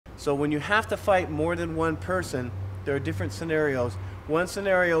So when you have to fight more than one person, there are different scenarios. One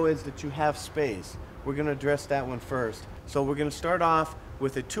scenario is that you have space. We're going to address that one first. So we're going to start off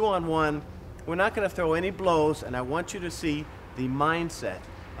with a 2-on-1. We're not going to throw any blows, and I want you to see the mindset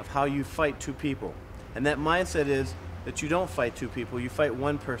of how you fight two people. And that mindset is that you don't fight two people, you fight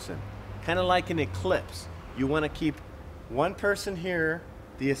one person. Kind of like an eclipse. You want to keep one person here,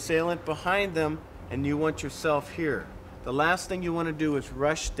 the assailant behind them, and you want yourself here. The last thing you want to do is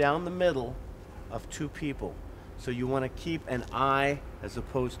rush down the middle of two people. So you want to keep an I as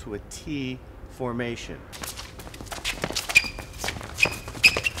opposed to a T formation.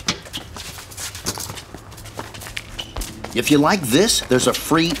 If you like this, there's a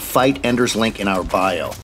free Fight Enders link in our bio.